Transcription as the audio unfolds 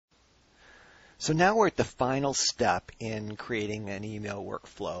So now we're at the final step in creating an email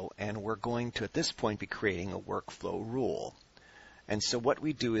workflow, and we're going to, at this point, be creating a workflow rule. And so what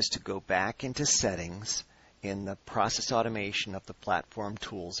we do is to go back into settings in the process automation of the platform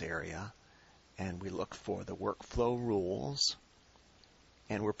tools area, and we look for the workflow rules,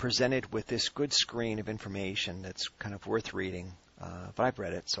 and we're presented with this good screen of information that's kind of worth reading. But I've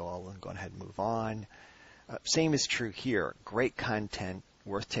read it, so I'll go ahead and move on. Same is true here. Great content,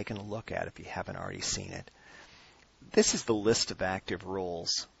 worth taking a look at if you haven't already seen it. This is the list of active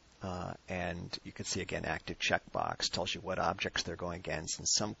rules, and you can see again active checkbox tells you what objects they're going against, and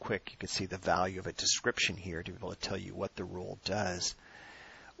some quick you can see the value of a description here to be able to tell you what the rule does.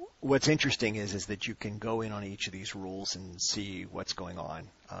 What's interesting is that you can go in on each of these rules and see what's going on.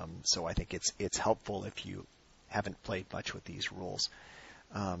 So I think it's helpful if you haven't played much with these rules.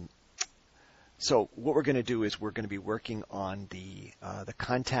 So what we're going to do is we're going to be working on the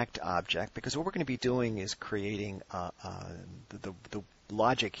contact object, because what we're going to be doing is creating the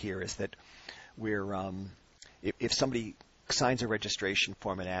logic here is that we're if somebody signs a registration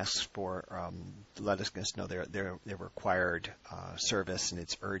form and asks for let us know their required service and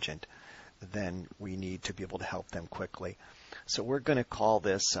it's urgent, then we need to be able to help them quickly. So we're going to call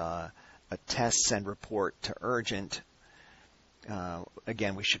this a test send report to urgent.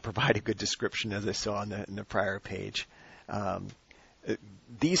 Again, we should provide a good description, as I saw in the prior page.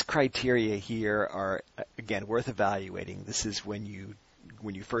 These criteria here are, again, worth evaluating. This is when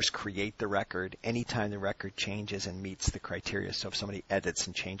you first create the record, anytime the record changes and meets the criteria. So if somebody edits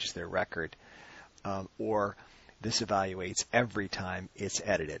and changes their record, or this evaluates every time it's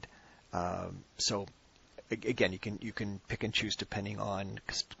edited. So again, you can pick and choose depending on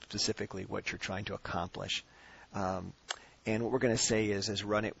specifically what you're trying to accomplish. And what we're going to say is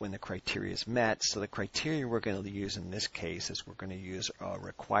run it when the criteria is met. So the criteria we're going to use in this case is we're going to use a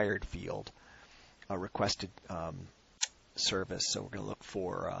required field, a requested service. So we're going to look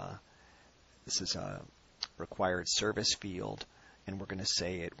for, this is a required service field, and we're going to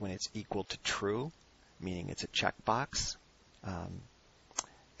say it when it's equal to true, meaning it's a checkbox.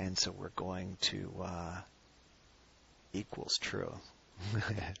 And so we're going to equals true.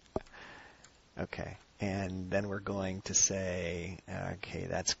 Okay. And then we're going to say, okay,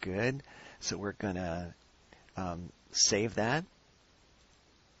 that's good. So we're going to save that.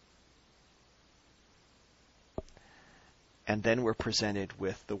 And then we're presented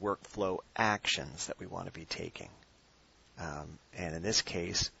with the workflow actions that we want to be taking. And in this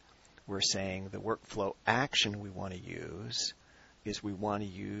case, we're saying the workflow action we want to use is we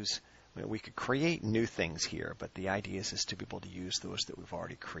could create new things here, but the idea is to be able to use those that we've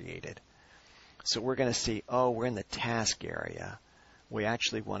already created. So we're going to see, we're in the task area. We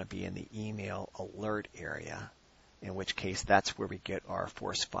actually want to be in the email alert area, in which case that's where we get our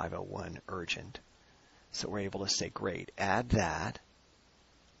Force 501 urgent. So we're able to say, great, add that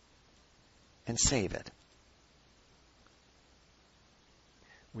and save it.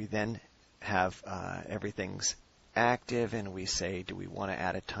 We then have everything's active, and we say, do we want to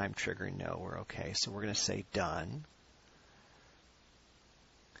add a time trigger? No, we're okay. So we're going to say done.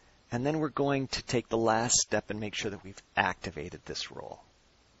 And then we're going to take the last step and make sure that we've activated this rule.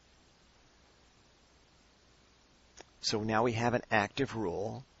 So now we have an active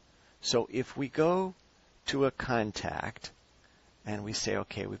rule. So if we go to a contact and we say,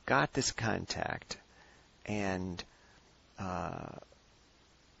 okay, we've got this contact, and what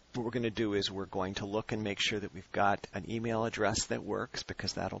we're going to do is we're going to look and make sure that we've got an email address that works,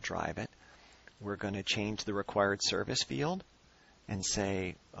 because that'll drive it. We're going to change the required service field and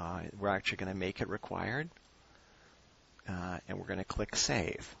say we're actually going to make it required, and we're going to click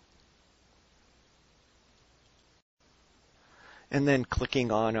Save. And then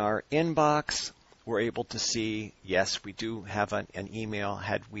clicking on our inbox, we're able to see, yes, we do have an email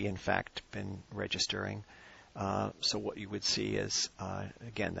had we in fact been registering. So what you would see is,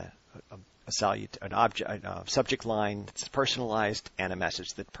 again, a subject line that's personalized and a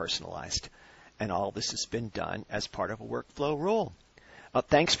message that's personalized. And all this has been done as part of a workflow rule.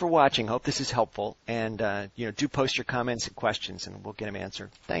 Thanks for watching. Hope this is helpful. And do post your comments and questions, and we'll get them answered.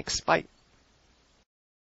 Thanks. Bye.